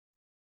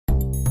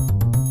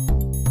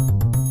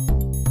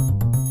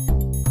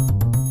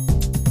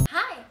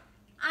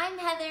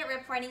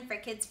reporting for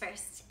Kids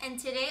First, and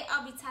today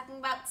I'll be talking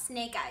about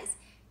Snake Eyes,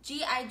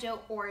 G.I. Joe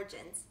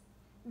Origins.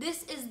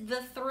 This is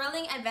the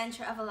thrilling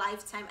adventure of a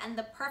lifetime and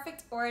the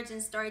perfect origin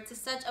story to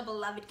such a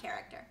beloved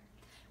character.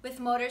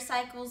 With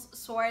motorcycles,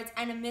 swords,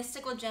 and a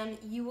mystical gem,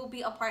 you will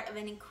be a part of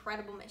an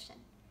incredible mission.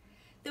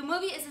 The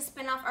movie is a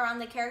spin-off around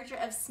the character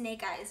of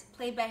Snake Eyes,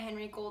 played by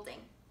Henry Golding.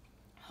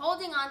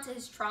 Holding on to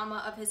his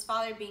trauma of his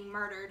father being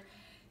murdered,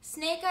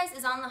 Snake Eyes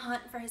is on the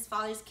hunt for his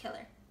father's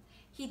killer.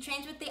 He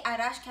trains with the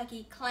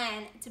Arashikage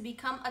clan to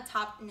become a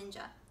top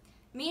ninja.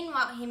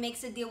 Meanwhile, he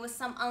makes a deal with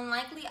some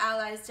unlikely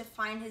allies to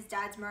find his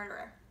dad's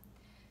murderer.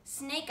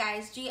 Snake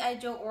Eyes, G.I.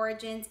 Joe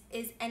Origins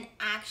is an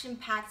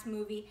action-packed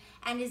movie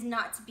and is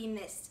not to be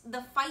missed.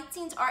 The fight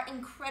scenes are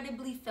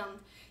incredibly filmed,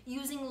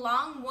 using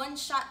long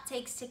one-shot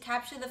takes to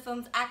capture the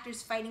film's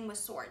actors fighting with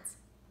swords.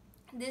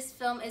 This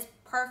film is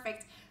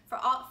perfect for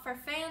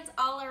fans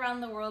all around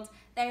the world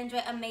that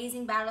enjoy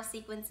amazing battle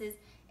sequences,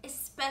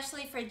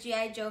 especially for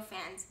G.I. Joe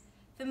fans.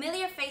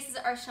 Familiar faces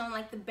are shown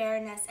like the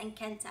Baroness and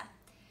Kenta.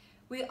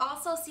 We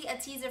also see a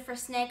teaser for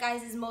Snake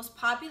Eyes' most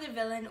popular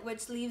villain,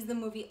 which leaves the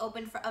movie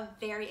open for a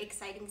very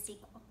exciting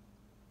sequel.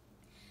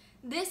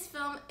 This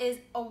film is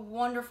a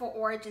wonderful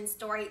origin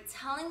story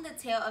telling the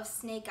tale of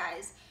Snake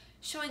Eyes,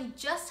 showing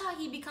just how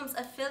he becomes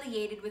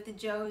affiliated with the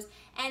Joes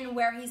and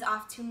where he's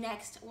off to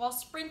next, while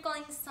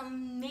sprinkling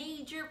some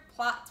major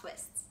plot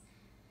twists.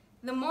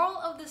 The moral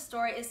of the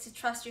story is to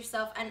trust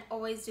yourself and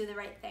always do the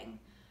right thing.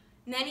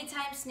 Many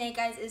times Snake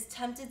Eyes is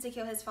tempted to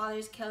kill his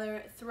father's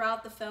killer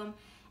throughout the film,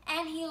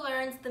 and he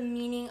learns the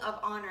meaning of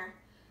honor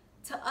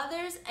to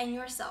others and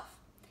yourself,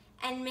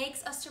 and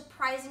makes a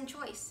surprising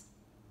choice.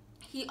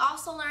 He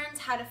also learns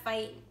how to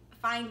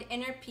find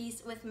inner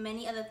peace with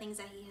many of the things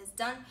that he has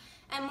done,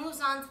 and moves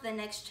on to the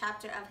next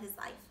chapter of his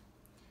life.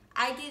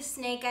 I give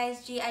Snake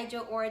Eyes G.I.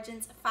 Joe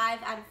Origins 5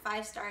 out of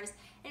 5 stars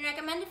and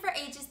recommend it for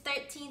ages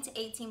 13 to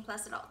 18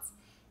 plus adults.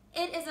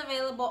 It is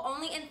available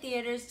only in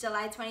theaters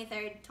July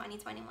 23rd,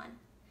 2021.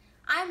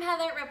 I'm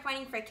Heather,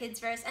 reporting for Kids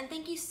First, and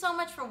thank you so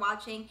much for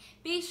watching.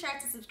 Be sure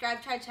to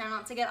subscribe to our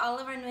channel to get all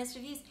of our newest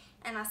reviews,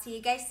 and I'll see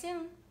you guys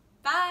soon.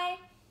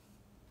 Bye!